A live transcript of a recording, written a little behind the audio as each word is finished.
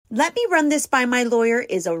Let me run this by my lawyer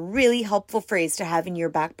is a really helpful phrase to have in your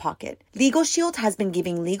back pocket. Legal Shield has been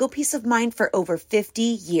giving legal peace of mind for over 50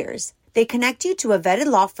 years. They connect you to a vetted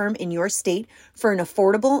law firm in your state for an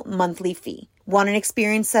affordable monthly fee. Want an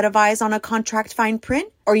experienced set of eyes on a contract fine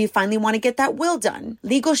print? Or you finally want to get that will done?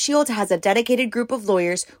 Legal Shield has a dedicated group of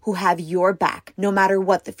lawyers who have your back, no matter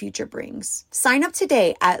what the future brings. Sign up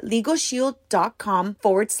today at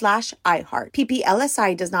LegalShield.com/iHeart.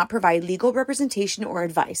 PPLSI does not provide legal representation or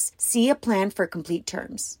advice. See a plan for complete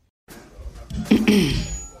terms.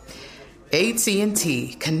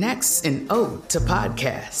 AT&T connects an ode to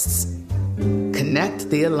podcasts. Connect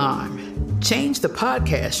the alarm. Change the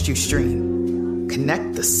podcast you stream.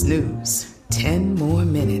 Connect the snooze. 10 more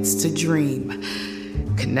minutes to dream.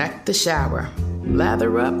 Connect the shower.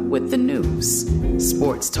 Lather up with the news.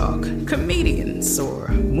 Sports talk, comedians, or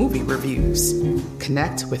movie reviews.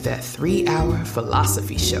 Connect with that 3-hour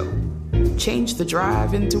philosophy show. Change the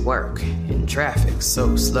drive into work in traffic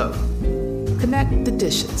so slow. Connect the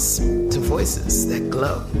dishes to voices that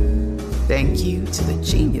glow. Thank you to the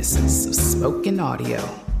geniuses of spoken audio.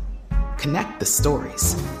 Connect the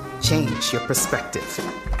stories. Change your perspective.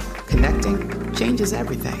 Connecting changes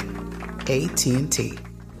everything. AT&T.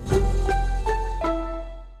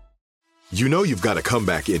 You know you've got a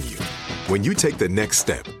comeback in you. When you take the next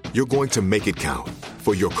step, you're going to make it count.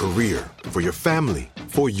 For your career, for your family,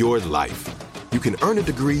 for your life. You can earn a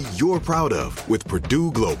degree you're proud of with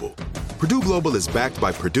Purdue Global. Purdue Global is backed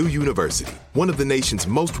by Purdue University, one of the nation's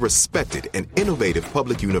most respected and innovative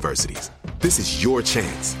public universities. This is your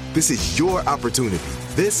chance. This is your opportunity.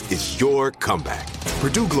 This is your comeback.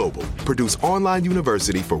 Purdue Global, Purdue's online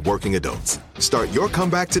university for working adults. Start your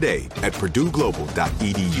comeback today at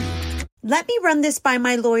purdueglobal.edu. Let me run this by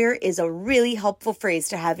my lawyer is a really helpful phrase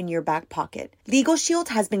to have in your back pocket. Legal Shield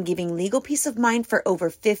has been giving legal peace of mind for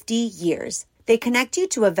over 50 years. They connect you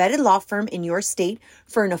to a vetted law firm in your state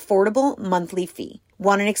for an affordable monthly fee.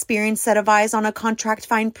 Want an experienced set of eyes on a contract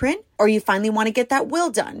fine print? Or you finally want to get that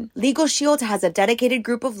will done? Legal Shield has a dedicated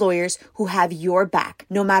group of lawyers who have your back,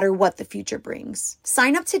 no matter what the future brings.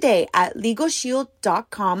 Sign up today at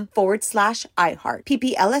LegalShield.com/iHeart.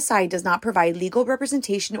 PPLSI does not provide legal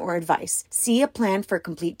representation or advice. See a plan for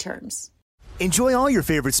complete terms. Enjoy all your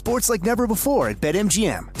favorite sports like never before at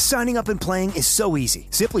BetMGM. Signing up and playing is so easy.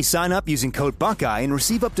 Simply sign up using code Buckeye and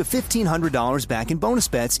receive up to $1,500 back in bonus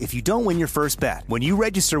bets if you don't win your first bet. When you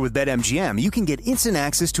register with BetMGM, you can get instant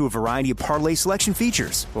access to a variety of parlay selection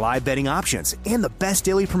features, live betting options, and the best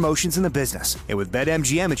daily promotions in the business. And with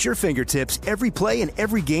BetMGM at your fingertips, every play and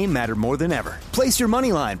every game matter more than ever. Place your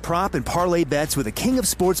moneyline, prop, and parlay bets with the king of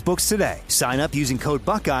sportsbooks today. Sign up using code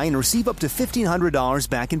Buckeye and receive up to $1,500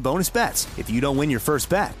 back in bonus bets if you don't win your first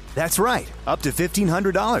bet. That's right, up to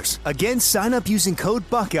 $1,500. Again, sign up using code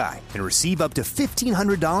Buckeye and receive up to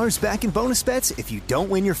 $1,500 back in bonus bets if you don't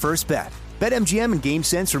win your first bet. BetMGM and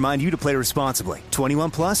GameSense remind you to play responsibly.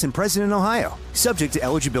 21 plus and present in Ohio. Subject to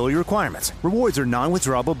eligibility requirements. Rewards are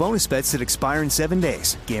non-withdrawable bonus bets that expire in 7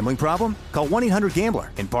 days. Gambling problem? Call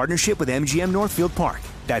 1-800-GAMBLER in partnership with MGM Northfield Park.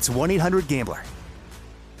 That's 1-800-GAMBLER.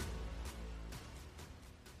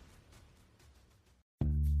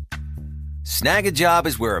 Snag a Job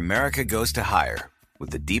is where America goes to hire,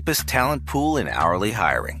 with the deepest talent pool in hourly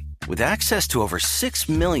hiring. With access to over 6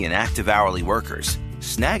 million active hourly workers,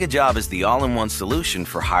 Snag a Job is the all-in-one solution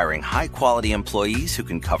for hiring high-quality employees who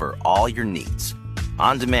can cover all your needs.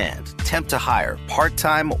 On demand, temp to hire,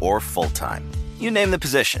 part-time or full-time. You name the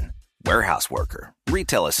position. Warehouse worker,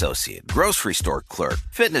 retail associate, grocery store clerk,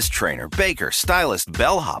 fitness trainer, baker, stylist,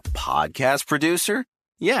 bellhop, podcast producer.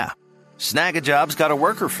 Yeah, Snag a Job's got a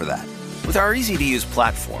worker for that. With our easy-to-use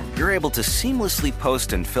platform, you're able to seamlessly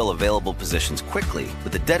post and fill available positions quickly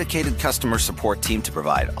with a dedicated customer support team to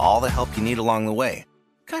provide all the help you need along the way.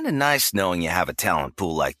 Kind of nice knowing you have a talent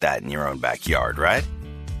pool like that in your own backyard, right?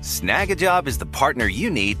 Snag a Job is the partner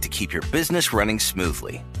you need to keep your business running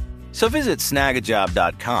smoothly. So visit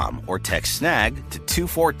snagajob.com or text snag to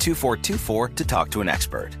 242424 to talk to an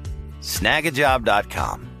expert.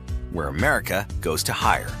 Snagajob.com, where America goes to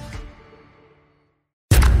hire.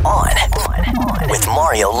 On with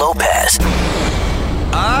Mario Lopez. All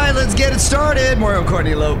right, let's get it started. Mario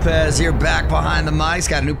Courtney Lopez here, back behind the mics.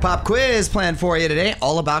 Got a new pop quiz planned for you today,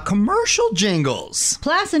 all about commercial jingles.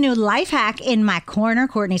 Plus, a new life hack in my corner,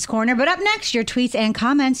 Courtney's Corner. But up next, your tweets and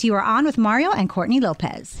comments. You are on with Mario and Courtney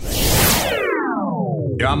Lopez.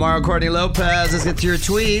 You're on Mario Courtney Lopez. Let's get to your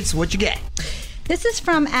tweets. What you get? This is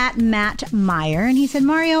from @Matt Meyer, and he said,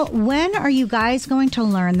 Mario, when are you guys going to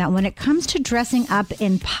learn that when it comes to dressing up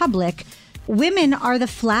in public, Women are the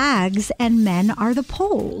flags and men are the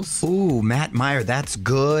poles. Ooh, Matt Meyer, that's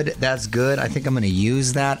good. That's good. I think I'm going to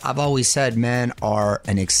use that. I've always said men are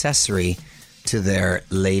an accessory to their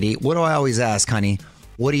lady. What do I always ask, honey?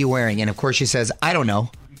 What are you wearing? And of course she says, I don't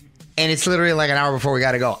know. And it's literally like an hour before we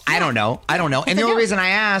got to go. I don't know. And the only reason I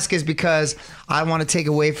ask is because I want to take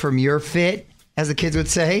away from your fit, as the kids would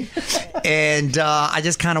say. And I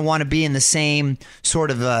just kind of want to be in the same sort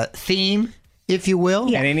of theme, if you will.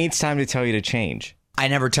 Yeah. And it needs time to tell you to change. I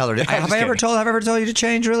never tell her to. Have I ever told you to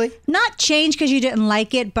change, really? Not change because you didn't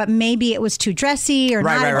like it, but maybe it was too dressy or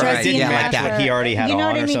not dressy Didn't enough. match what he already had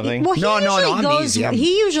on or something. Well, I'm easy.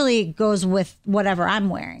 He usually goes with whatever I'm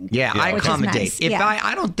wearing. Yeah, I accommodate. Nice. If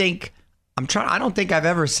I don't think I've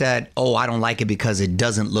ever said, oh, I don't like it because it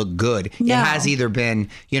doesn't look good. No. It has either been,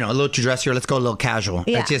 a little too dressy or let's go a little casual.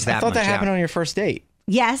 Yeah. It's just that I thought much. that happened on your first date.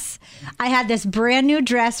 Yes. I had this brand new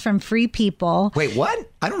dress from Free People. Wait, what?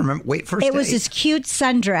 I don't remember. Wait, first It was date. this cute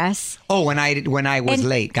sundress. Oh, when I was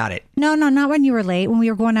late. Got it. No, not when you were late. When we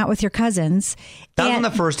were going out with your cousins. That was on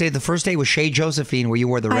the first date. The first date was Shea Josephine, where you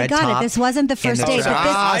wore the red top. I got it. This wasn't the first date.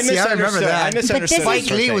 I remember that. I misunderstood. Spike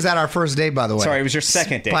Lee was at our first date, by the way. Sorry, it was your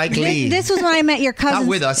second date. Spike Lee. This was when I met your cousins. Not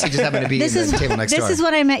with us. He just happened to be in the table next door. This is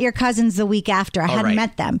when I met your cousins the week after. I hadn't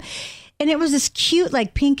met them. And it was this cute,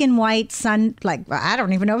 like pink and white I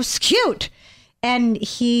don't even know. It was cute. And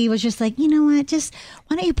he was just like, you know what? Just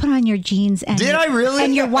why don't you put on your jeans and Did I really?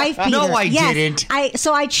 And your wife beater. No, I didn't.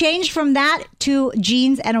 So I changed from that to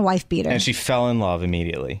jeans and a wife beater. And she fell in love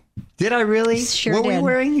immediately. Did I really? Sure What were you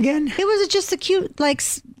wearing again? It was just a cute,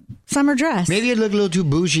 summer dress. Maybe it looked a little too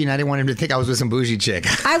bougie, and I didn't want him to think I was with some bougie chick.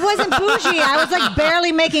 I wasn't bougie. I was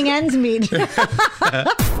barely making ends meet.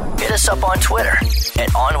 Hit us up on Twitter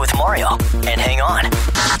at On With Mario. And hang on,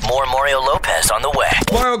 more Mario Lopez on the way.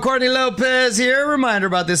 Mario Courtney Lopez here. Reminder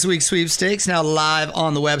about this week's sweepstakes. Now live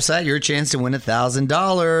on the website. Your chance to win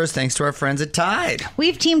 $1,000 thanks to our friends at Tide.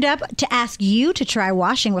 We've teamed up to ask you to try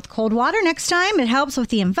washing with cold water next time. It helps with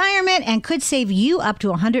the environment and could save you up to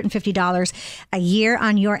 $150 a year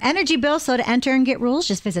on your energy bill. So to enter and get rules,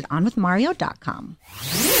 just visit onwithmario.com.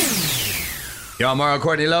 Yo, Mario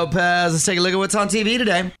Courtney Lopez. Let's take a look at what's on TV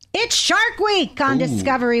today. It's Shark Week on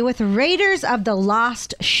Discovery with Raiders of the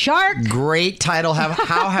Lost Shark. Great title.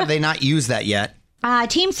 How have they not used that yet?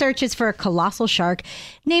 Team searches for a colossal shark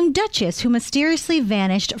named Duchess, who mysteriously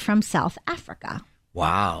vanished from South Africa.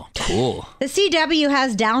 Wow, cool. The CW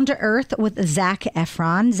has Down to Earth with Zac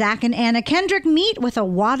Efron. Zac and Anna Kendrick meet with a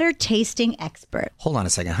water tasting expert. Hold on a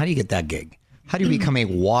second. How do you get that gig? How do you become a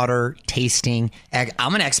water tasting?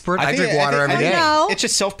 I'm an expert. I drink water every day. No. It's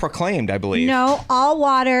just self-proclaimed, I believe. No, all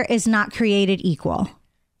water is not created equal.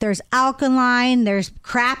 There's alkaline, there's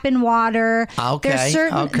crap in water. Okay,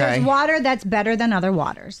 there's water that's better than other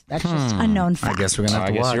waters. That's just a known fact. I guess we're going to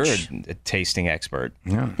have to watch. I guess you're a tasting expert.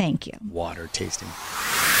 Yeah. Thank you. Water tasting.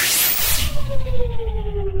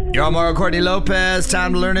 Yo, I'm Mario Courtney Lopez.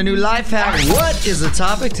 Time to learn a new life hack. What is the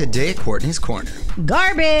topic today at Courtney's Corner?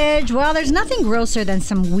 Garbage. Well, there's nothing grosser than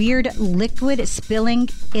some weird liquid spilling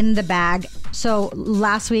in the bag. So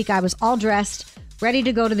last week I was all dressed, ready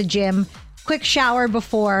to go to the gym. Quick shower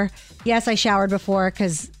before. Yes, I showered before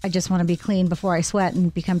because I just want to be clean before I sweat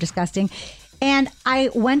and become disgusting. And I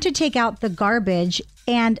went to take out the garbage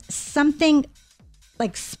and something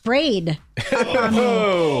sprayed on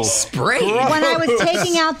me. Sprayed? When I was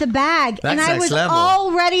taking out the bag. That's and I was level.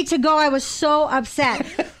 all ready to go. I was so upset.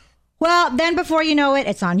 Well, then before you know it,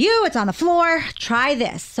 it's on you, it's on the floor. Try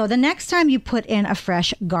this. So the next time you put in a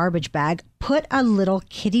fresh garbage bag, put a little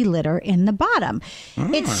kitty litter in the bottom.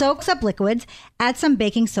 It soaks up liquids. Add some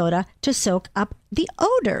baking soda to soak up the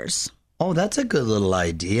odors. Oh, that's a good little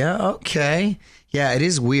idea. Okay. Yeah, it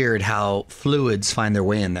is weird how fluids find their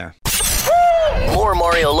way in there. More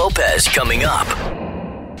Mario Lopez coming up.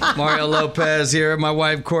 Mario Lopez here, my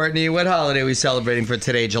wife Courtney. What holiday are we celebrating for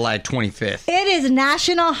today, July 25th? It is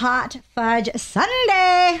National Hot Fudge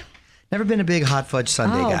Sunday. Never been a big hot fudge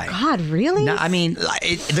sundae guy. Oh, God, really? No, I mean,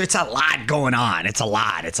 there's a lot going on. It's a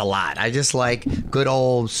lot. I just like good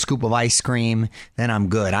old scoop of ice cream, then I'm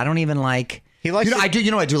good. I don't even like... He likes I do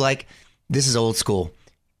like... This is old school.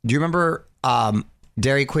 Do you remember...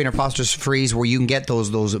 Dairy Queen or Foster's Freeze where you can get those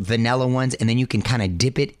vanilla ones and then you can kind of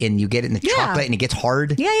dip it and you get it in the chocolate and it gets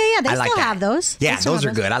hard. Yeah. They still have those. Yeah, those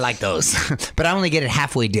are good. I like those. But I only get it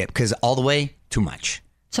halfway dip because all the way, too much.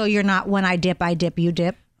 So you're not when I dip, you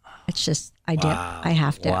dip. It's just I dip. I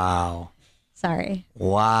have to. Wow. Sorry.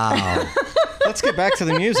 Wow. Let's get back to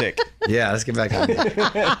the music. Yeah, let's get back to the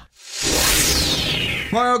music.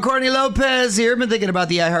 Mario Courtney Lopez here. Been thinking about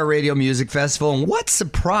the iHeartRadio Music Festival and what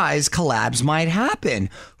surprise collabs might happen.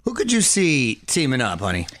 Who could you see teaming up,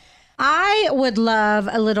 honey? I would love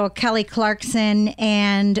a little Kelly Clarkson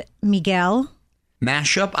and Miguel.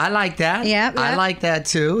 Mashup. I like that. Yeah. I like that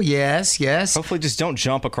too. Yes. Hopefully just don't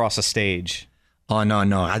jump across a stage. Oh,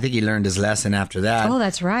 no. I think he learned his lesson after that. Oh,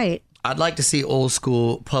 that's right. I'd like to see old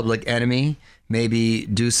school Public Enemy. Maybe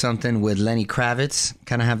do something with Lenny Kravitz.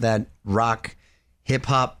 Kind of have that rock hip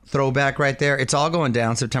hop throwback right there. It's all going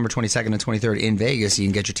down September 22nd and 23rd in Vegas. You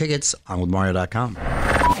can get your tickets on withmario.com.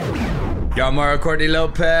 Y'all, Mario, Courtney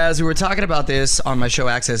Lopez. We were talking about this on my show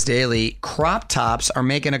Access Daily. Crop tops are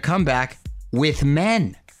making a comeback with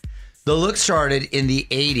men. The look started in the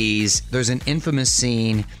 80s. There's an infamous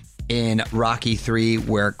scene in Rocky 3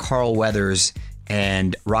 where Carl Weathers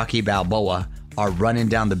and Rocky Balboa are running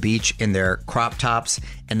down the beach in their crop tops,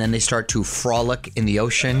 and then they start to frolic in the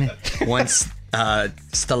ocean once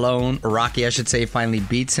Stallone, or Rocky, I should say, finally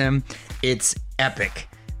beats him. It's epic.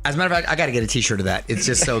 As a matter of fact, I got to get a t-shirt of that. It's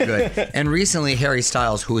just so good. And recently, Harry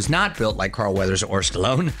Styles, who is not built like Carl Weathers or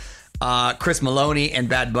Stallone, Chris Maloney and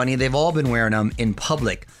Bad Bunny, they've all been wearing them in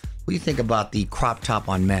public. What do you think about the crop top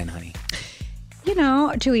on men, honey? You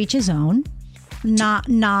know, to each his own.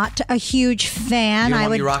 Not a huge fan. You don't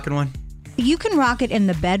want me rocking one? You can rock it in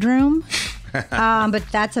the bedroom, but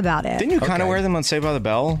that's about it. Didn't you kind of wear them on Saved by the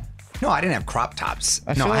Bell? No, I didn't have crop tops.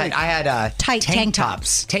 I had tight tank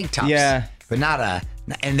tops. Tank tops. Yeah. But not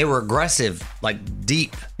and they were aggressive, like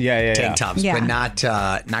deep tank tops, but not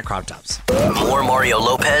crop tops. More Mario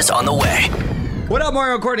Lopez on the way. What up,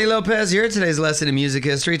 Mario? Courtney Lopez here. Today's lesson in music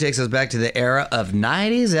history takes us back to the era of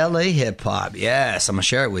 90s LA hip-hop. Yes, I'm going to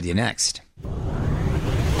share it with you next.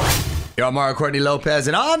 Yo, I'm Mario Courtney Lopez,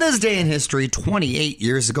 and on this day in history, 28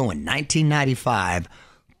 years ago in 1995,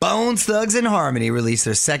 Bones Thugs and Harmony released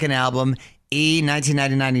their second album, E!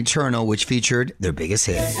 1999 Eternal, which featured their biggest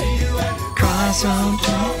hit.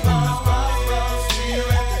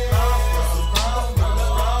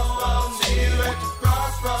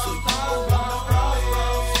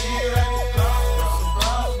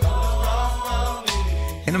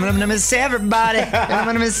 And I'm gonna miss everybody. And I'm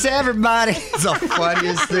gonna miss everybody. It's the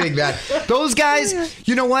funniest thing, man. Those guys,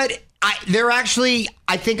 you know what? They're actually,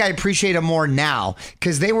 I think I appreciate them more now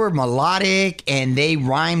because they were melodic and they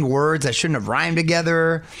rhymed words that shouldn't have rhymed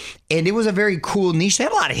together. And it was a very cool niche. They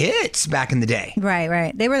had a lot of hits back in the day.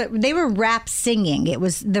 Right. They were rap singing. It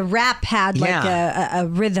was, the rap had like a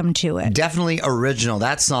rhythm to it. Definitely original.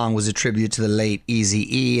 That song was a tribute to the late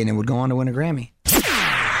Eazy-E, and it would go on to win a Grammy.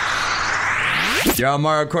 Yo,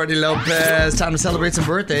 Mario Courtney Lopez. Time to celebrate some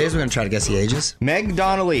birthdays. We're going to try to guess the ages. Meg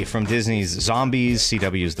Donnelly from Disney's Zombies,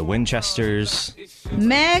 CW's The Winchesters.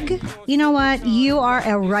 Meg, you know what? You are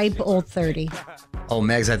a ripe old 30. Oh,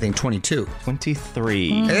 Meg's, I think, 22. 23.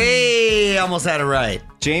 Hey, almost had it right.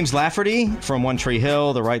 James Lafferty from One Tree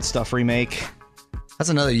Hill, the Right Stuff remake. That's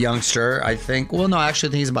another youngster, I think. Well, no, actually,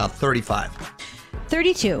 I think he's about 35.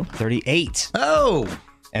 32. 38. Oh.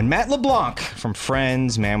 And Matt LeBlanc from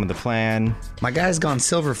Friends, Man with a Plan. My guy's gone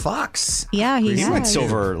Silver Fox. Yeah, He went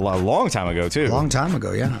silver a long time ago, too. A long time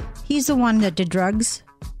ago, yeah. He's the one that did drugs.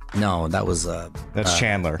 No, that was... That's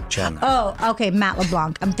Chandler. Oh, okay, Matt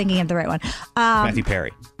LeBlanc. I'm thinking of the right one. Matthew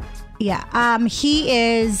Perry. Yeah, he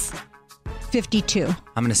is 52.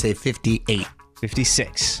 I'm going to say 58.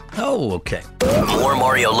 56. Oh, okay. More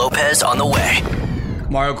Mario Lopez on the way.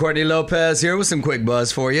 Mario Courtney Lopez here with some quick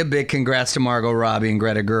buzz for you. Big congrats to Margot Robbie and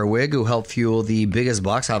Greta Gerwig, who helped fuel the biggest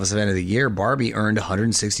box office event of the year. Barbie earned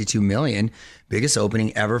 $162 million, biggest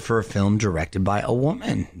opening ever for a film directed by a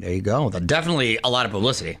woman. There you go. Definitely a lot of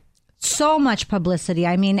publicity. So much publicity.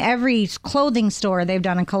 I mean, every clothing store they've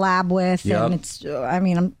done a collab with, and it's, I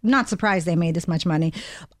mean, I'm not surprised they made this much money.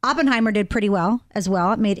 Oppenheimer did pretty well as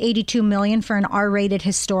well. It made $82 million for an R-rated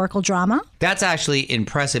historical drama. That's actually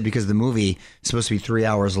impressive because the movie is supposed to be 3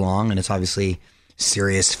 hours long, and it's obviously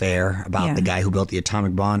serious fare about the guy who built the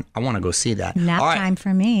atomic bomb. I want to go see that. Nap time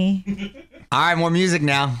for me. All right, more music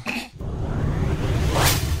now.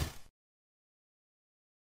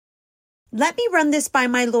 Let me run this by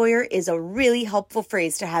my lawyer is a really helpful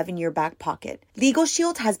phrase to have in your back pocket. Legal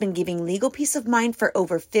Shield has been giving legal peace of mind for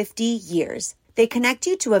over 50 years. They connect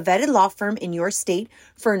you to a vetted law firm in your state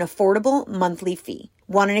for an affordable monthly fee.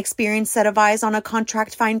 Want an experienced set of eyes on a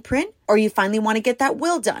contract fine print? Or you finally want to get that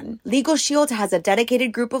will done? Legal Shield has a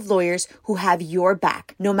dedicated group of lawyers who have your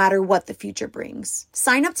back, no matter what the future brings.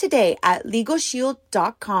 Sign up today at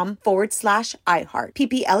LegalShield.com/iHeart.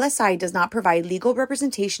 PPLSI does not provide legal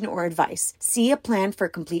representation or advice. See a plan for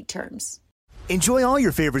complete terms. Enjoy all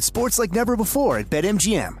your favorite sports like never before at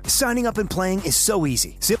BetMGM. Signing up and playing is so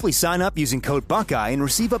easy. Simply sign up using code Buckeye and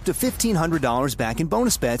receive up to $1,500 back in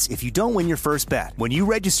bonus bets if you don't win your first bet. When you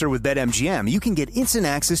register with BetMGM, you can get instant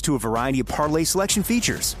access to a variety of parlay selection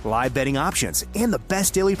features, live betting options, and the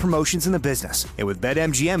best daily promotions in the business. And with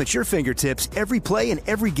BetMGM at your fingertips, every play and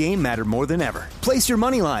every game matter more than ever. Place your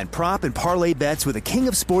moneyline, prop, and parlay bets with the king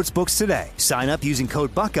of sportsbooks today. Sign up using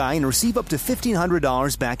code Buckeye and receive up to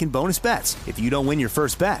 $1,500 back in bonus bets if you don't win your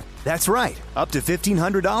first bet. That's right, up to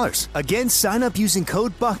 $1,500. Again, sign up using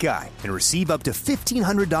code Buckeye and receive up to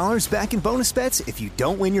 $1,500 back in bonus bets if you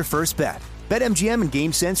don't win your first bet. BetMGM and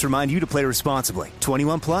GameSense remind you to play responsibly.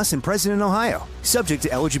 21 plus and present in Ohio. Subject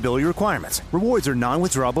to eligibility requirements. Rewards are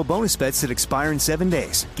non-withdrawable bonus bets that expire in 7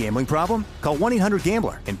 days. Gambling problem? Call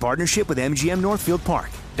 1-800-GAMBLER in partnership with MGM Northfield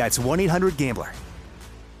Park. That's 1-800-GAMBLER.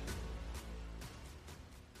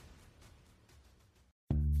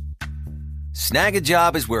 Snag a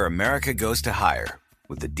Job is where America goes to hire,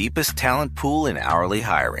 with the deepest talent pool in hourly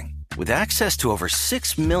hiring. With access to over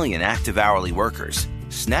 6 million active hourly workers,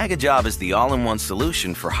 Snag a Job is the all-in-one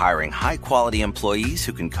solution for hiring high-quality employees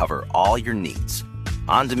who can cover all your needs.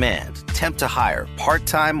 On demand, temp to hire,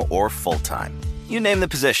 part-time or full-time. You name the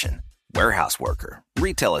position. Warehouse worker,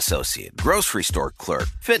 retail associate, grocery store clerk,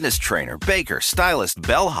 fitness trainer, baker, stylist,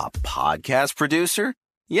 bellhop, podcast producer.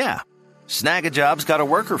 Yeah, Snag a Job's got a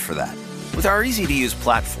worker for that. With our easy-to-use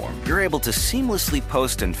platform, you're able to seamlessly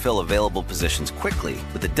post and fill available positions quickly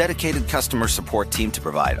with a dedicated customer support team to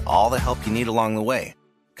provide all the help you need along the way.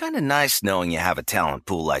 Kind of nice knowing you have a talent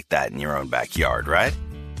pool like that in your own backyard, right?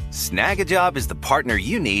 Snag a Job is the partner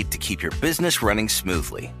you need to keep your business running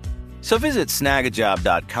smoothly. So visit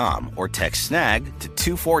snagajob.com or text snag to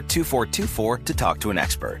 242424 to talk to an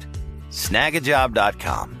expert.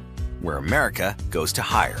 Snagajob.com, where America goes to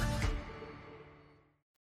hire.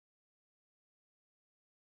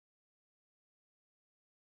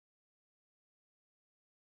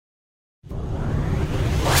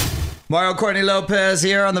 Mario Courtney Lopez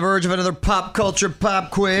here on the verge of another pop culture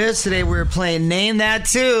pop quiz. Today we're playing Name That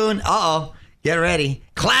Tune. Uh-oh. Get ready.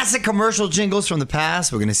 Classic commercial jingles from the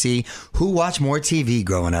past. We're going to see who watched more TV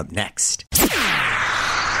growing up next.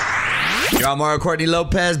 You're on Mario Courtney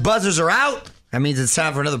Lopez. Buzzers are out. That means it's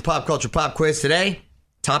time for another pop culture pop quiz today.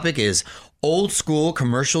 Topic is old school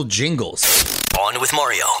commercial jingles. On with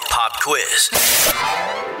Mario, pop quiz.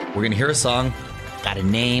 We're going to hear a song. Got to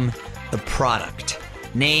name the product.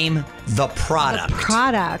 Name the product. The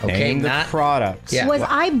product. Okay, Name the product. Yeah. Was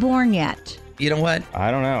I born yet? You know what?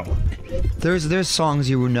 I don't know. There's songs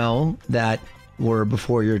you know that were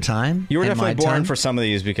before your time. You were and definitely my born time. for some of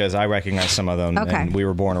these because I recognize some of them, Okay. and we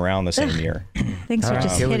were born around the same year. Thanks for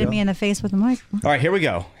just here we hitting go. me in the face with the microphone. All right, here we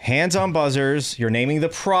go. Hands on buzzers. You're naming the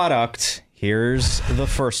product. Here's the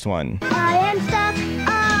first one. I am stuck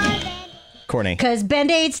on Courtney. Because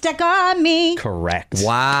Band-Aid stuck on me. Correct.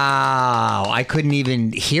 Wow. I couldn't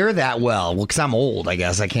even hear that well. Well, because I'm old, I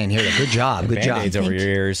guess. I can't hear that. Good job. Good job. Band-Aids over your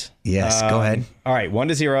ears. Yes, go ahead. All right,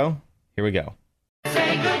 1-0. Here we go.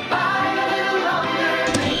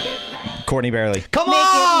 Courtney Barely. Come Make it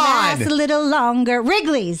on! last a little longer.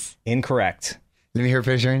 Wrigley's. Incorrect. Let me hear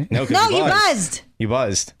finish hearing it. No, 'cause No, you buzzed. buzzed. You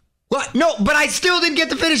buzzed. What? No, but I still didn't get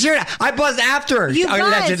to finish hearing it. I buzzed after. You buzzed.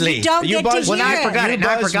 allegedly. You don't You get buzzed. to Well, hear now I it. forgot You it. Now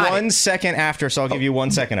I buzzed forgot 1 it. second after, so I'll give you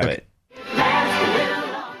 1 second of it.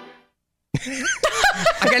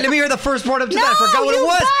 Okay, let me hear the first part of that. No, I forgot what it you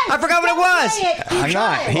was. buzzed. I forgot what it Don't was. say it. I'm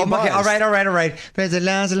not. He Oh, okay, buzzed. all right. But it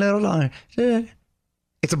lasts a little longer.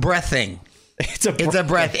 It's a breath thing. It's a It's a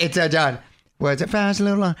breath. It's a John. What's it fast a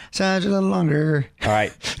little longer? Sounds a little longer. All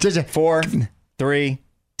right. Just a 4, 3,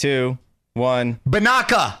 2, 1.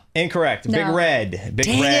 Banaka. Incorrect. No. Big red. Big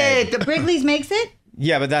Dang red. it. Wrigley's makes it?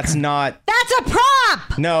 Yeah, but that's not. That's a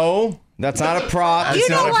prop. No, that's not a prop. You It's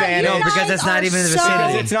know not a what? advantage. You No, because guys it's not are even in the so-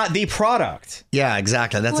 vicinity. It's not the product. Yeah,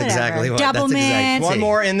 exactly. That's Whatever. exactly what. Double that's mint. exactly. One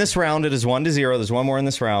more in this round. It is 1-0. There's one more in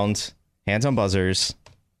this round. Hands on buzzers.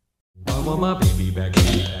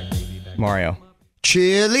 Mario.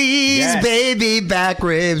 Chili's Yes. baby back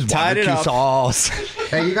ribs, Tied it barbecue up. sauce.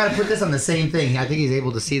 Hey, you got to put this on the same thing. I think he's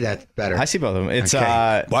able to see that better. I see both of them. It's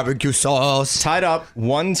Okay. Barbecue sauce. tied up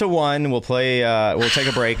 1-1. We'll play. We'll take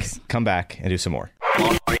a break. Come back and do some more.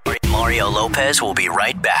 Mario Lopez will be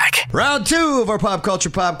right back. Round 2 of our pop culture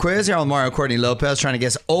pop quiz here on Mario Courtney Lopez trying to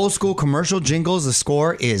guess old school commercial jingles. The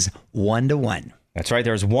score is 1-1. That's right.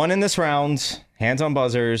 There's one in this round. Hands on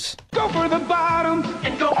buzzers. Go for the bottom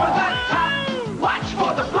and go for the top. Watch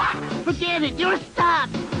for the block. Forget it, you're stuck.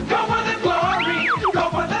 Go for the glory. Go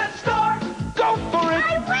for the star. Go for it.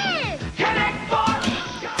 I win. Connect for.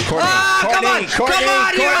 Courtney. Ah, come on. Courtney. Come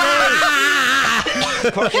on.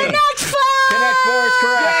 Courtney. Connect Four. Connect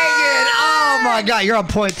correct. Dang it. Oh, my God. You're on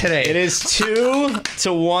point today. It is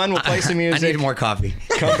 2-1. We'll play some music. I need more coffee.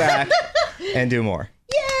 Come back and do more.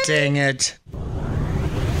 Dang it.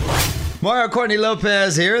 Mario Courtney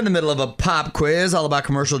Lopez here in the middle of a pop quiz all about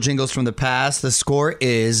commercial jingles from the past. The score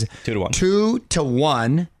is 2-1.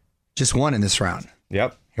 2-1. Just one in this round.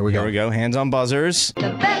 Yep. Here we go. Hands on buzzers.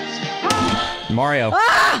 Mario.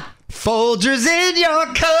 Folgers in your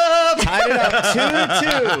cup. Tied it up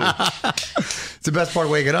 2-2. It's the best part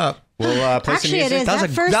of waking up. We'll play some music. It is. That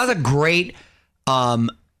was a great,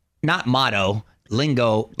 not motto,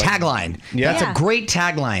 lingo, tagline. Yeah. That's a great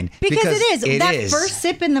tagline. Because it is. That first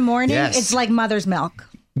sip in the morning, it's like mother's milk.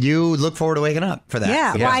 You look forward to waking up for that.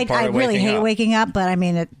 Yeah. Well, I really hate waking up, but I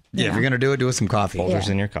mean, it. Yeah, if you're going to do it with some coffee. Folgers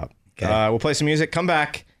in your cup. Okay. We'll play some music, come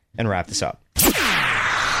back, and wrap this up.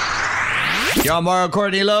 Y'all, Mario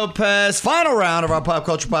Courtney Lopez. Final round of our pop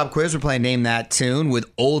culture pop quiz. We're playing Name That Tune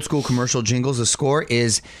with old school commercial jingles. The score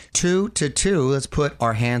is 2-2. Let's put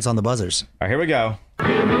our hands on the buzzers. All right, here we go.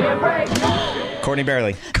 Courtney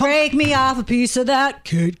Barely. Break me off a piece of that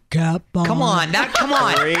Kit Kat bomb. Come on.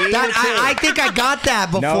 I think I got that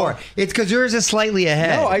before. No. It's because yours is slightly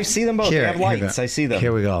ahead. No, I see them both. Here, they have lights. I see them.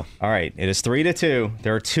 Here we go. All right, it is 3-2.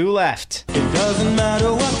 There are 2 left. It doesn't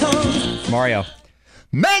matter what comes. Mario.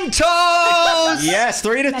 Mentos! Yes,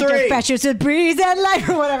 3-3. Mentos precious a breeze and life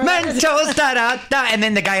or whatever. Mentos, da-da-da. And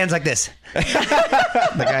then the guy ends like this.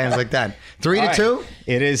 The guy ends like that. 3-2?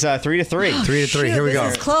 It is 3-3. 3-3. Here we go.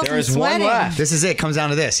 This is close. There is one left. This is it. Comes down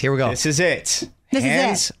to this. Here we go. This is it. This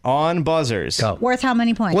Hands is it. on buzzers. Go. Worth how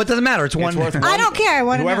many points? Well, it doesn't matter. It's one. Worth I don't care. I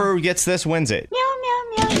want to know. Whoever gets this wins it. Meow, meow,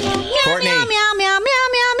 meow, meow, meow, Courtney. meow, meow, meow, meow,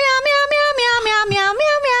 meow, meow, meow, meow, meow, meow, meow,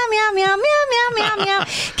 meow, meow, meow, meow, meow, meow, meow.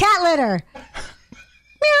 Cat litter.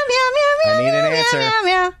 Meow, meow, meow, meow. I need an answer. Meow,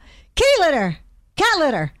 meow, meow. Kitty litter. Cat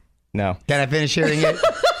litter. No. Can I finish hearing it?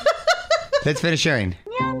 Let's finish hearing.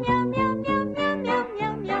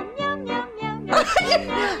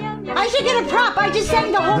 I should get a prop. I just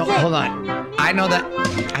sang the whole No, thing. hold on. I know that.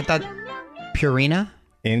 I thought Purina?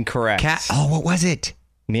 Incorrect. Cat. Oh, what was it?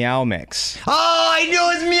 Meow Mix. Oh, I knew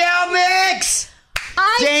it was Meow Mix.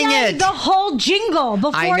 I Dang sang it. the whole jingle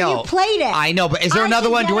before you played it. I know, but is there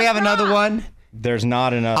another one? Do we have another one? There's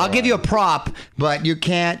not another. I'll give you a prop, but you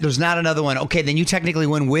can't. There's not another one. Okay, then you technically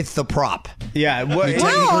win with the prop. Yeah. You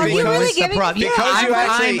technically win with the prop. Yeah, because you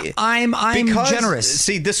actually, I'm generous.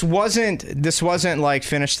 See, this wasn't like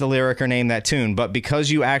finish the lyric or name that tune, but because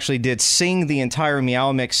you actually did sing the entire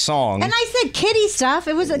Meow Mix song. And I said kitty stuff.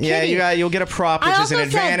 It was a kitty. Yeah, you'll get a prop, which is an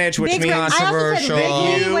advantage, which means controversial. I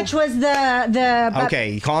also said Biggie, which was the.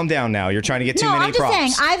 Okay, calm down now. You're trying to get too no, many I'm just props.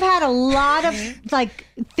 saying. I've had a lot of like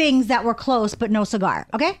things that were close, but no cigar.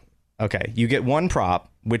 Okay. Okay, you get one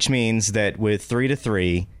prop, which means that with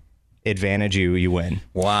 3-3, advantage you win.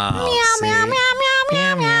 Wow. Meow, meow, meow,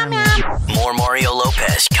 meow, meow, meow, meow. More Mario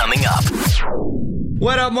Lopez coming up.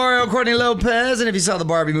 What up, Mario Courtney Lopez? And if you saw the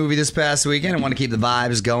Barbie movie this past weekend and want to keep the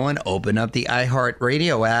vibes going, open up the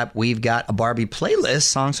iHeartRadio app. We've got a Barbie playlist,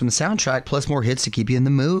 songs from the soundtrack, plus more hits to keep you in the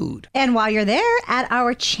mood. And while you're there, add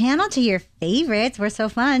our channel to your favorites. We're so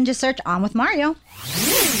fun. Just search On With Mario.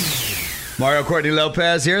 Mario Courtney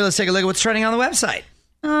Lopez here. Let's take a look at what's trending on the website.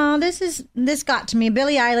 Oh, this got to me.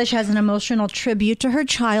 Billie Eilish has an emotional tribute to her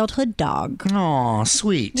childhood dog. Oh,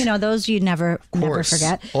 sweet. You know, those you never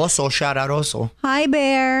forget. Also, shout out also. Hi,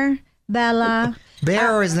 Bear. Bella.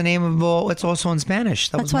 Bear is the name of it's also in Spanish.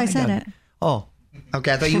 That's why I said it. Oh,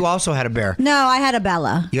 okay. I thought you also had a bear. No, I had a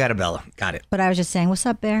Bella. You had a Bella. Got it. But I was just saying, what's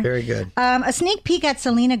up, Bear? Very good. A sneak peek at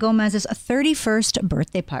Selena Gomez's 31st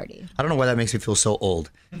birthday party. I don't know why that makes me feel so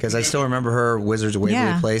old, because I still remember her Wizards of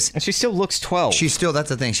Waverly Place. And she still looks 12. That's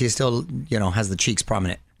the thing. She still, has the cheeks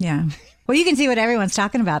prominent. Yeah. Well, you can see what everyone's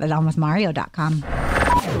talking about at onwithmario.com.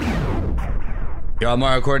 You're on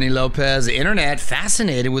Mario Courtney Lopez. The internet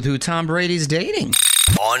fascinated with who Tom Brady's dating.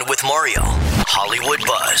 On with Mario, Hollywood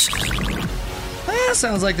Buzz. Well,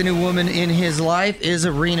 sounds like the new woman in his life is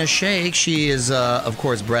Irina Shayk. She is, of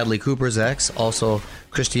course, Bradley Cooper's ex, also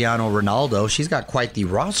Cristiano Ronaldo. She's got quite the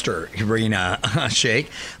roster, Irina Shayk.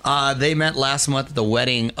 They met last month at the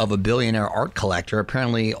wedding of a billionaire art collector.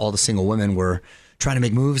 Apparently, all the single women were trying to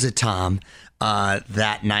make moves at Tom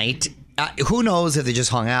that night. Who knows if they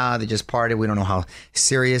just hung out, they just partied. We don't know how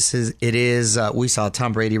serious it is. We saw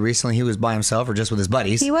Tom Brady recently. He was by himself or just with his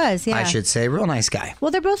buddies. He was, yeah. I should say. Real nice guy.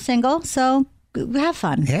 Well, they're both single, so have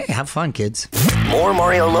fun. Hey, have fun, kids. More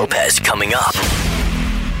Mario Lopez coming up.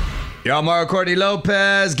 Y'all, Mario Courtney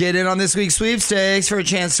Lopez, get in on this week's sweepstakes for a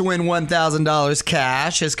chance to win $1,000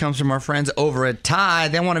 cash. This comes from our friends over at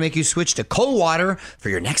Tide. They want to make you switch to cold water for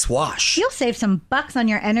your next wash. You'll save some bucks on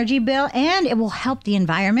your energy bill, and it will help the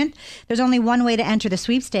environment. There's only one way to enter the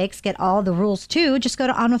sweepstakes. Get all the rules, too. Just go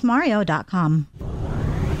to onwithmario.com.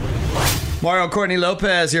 Mario Courtney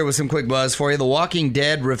Lopez here with some quick buzz for you. The Walking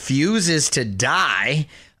Dead refuses to die.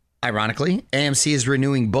 Ironically, AMC is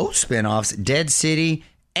renewing both spinoffs, Dead City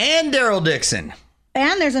and Daryl Dixon.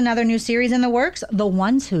 And there's another new series in the works, The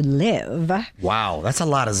Ones Who Live. Wow, that's a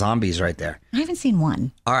lot of zombies right there. I haven't seen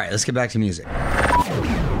one. All right, let's get back to music.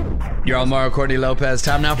 You're on Mario Courtney Lopez.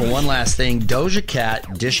 Time now for one last thing. Doja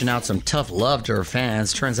Cat dishing out some tough love to her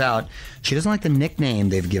fans. Turns out she doesn't like the nickname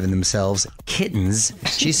they've given themselves, kittens.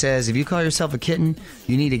 She says if you call yourself a kitten,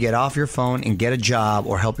 you need to get off your phone and get a job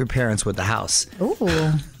or help your parents with the house. Ooh.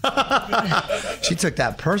 She took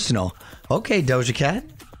that personal. Okay, Doja Cat.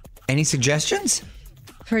 Any suggestions?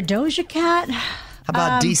 For Doja Cat? How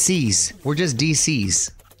about DCs? We're just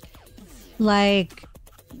DCs. Like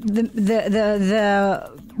the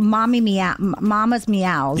mommy meow, mama's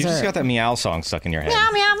meows. You just got that meow song stuck in your head.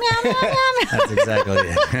 Meow, meow, meow, meow, meow. That's exactly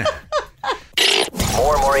it.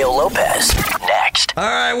 More Mario Lopez next. All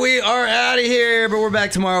right, we are out of here, but we're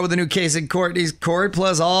back tomorrow with a new case of Courtney's Court,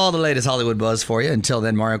 plus all the latest Hollywood buzz for you. Until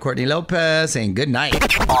then, Mario Courtney Lopez saying good night.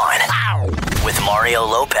 On with Mario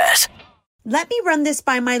Lopez. Let me run this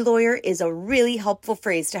by my lawyer is a really helpful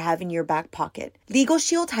phrase to have in your back pocket. Legal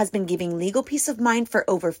Shield has been giving legal peace of mind for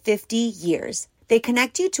over 50 years. They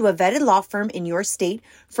connect you to a vetted law firm in your state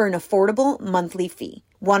for an affordable monthly fee.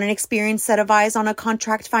 Want an experienced set of eyes on a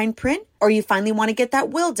contract fine print? Or you finally want to get that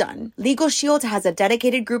will done? Legal Shield has a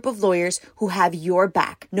dedicated group of lawyers who have your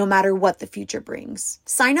back, no matter what the future brings.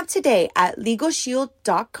 Sign up today at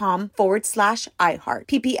LegalShield.com/iHeart.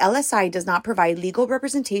 PPLSI does not provide legal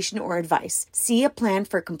representation or advice. See a plan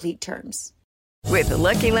for complete terms. With the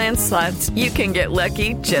Lucky Land Slots, you can get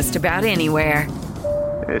lucky just about anywhere.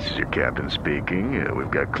 This is your captain speaking.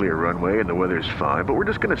 We've got clear runway and the weather's fine, but we're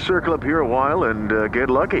just going to circle up here a while and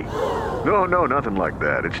get lucky. No, nothing like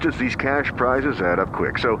that. It's just these cash prizes add up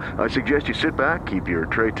quick. So I suggest you sit back, keep your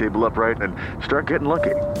tray table upright, and start getting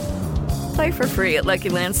lucky. Play for free at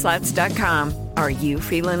LuckyLandSlots.com. Are you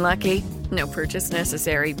feeling lucky? No purchase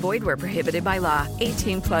necessary. Void where prohibited by law.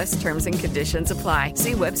 18+ terms and conditions apply.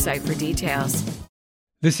 See website for details.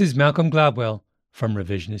 This is Malcolm Gladwell from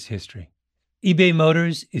Revisionist History. eBay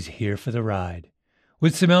Motors is here for the ride.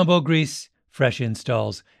 With some elbow grease, fresh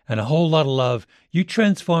installs, and a whole lot of love, you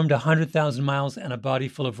transformed 100,000 miles and a body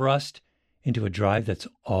full of rust into a drive that's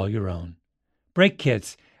all your own. Brake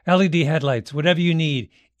kits, LED headlights, whatever you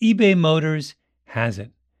need, eBay Motors has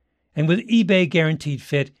it. And with eBay Guaranteed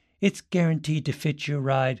Fit, it's guaranteed to fit your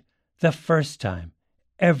ride the first time,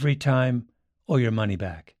 every time, or your money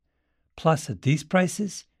back. Plus, at these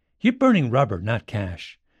prices, you're burning rubber, not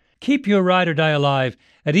cash. Keep your ride or die alive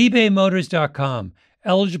at ebaymotors.com.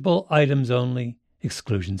 Eligible items only.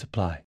 Exclusions apply.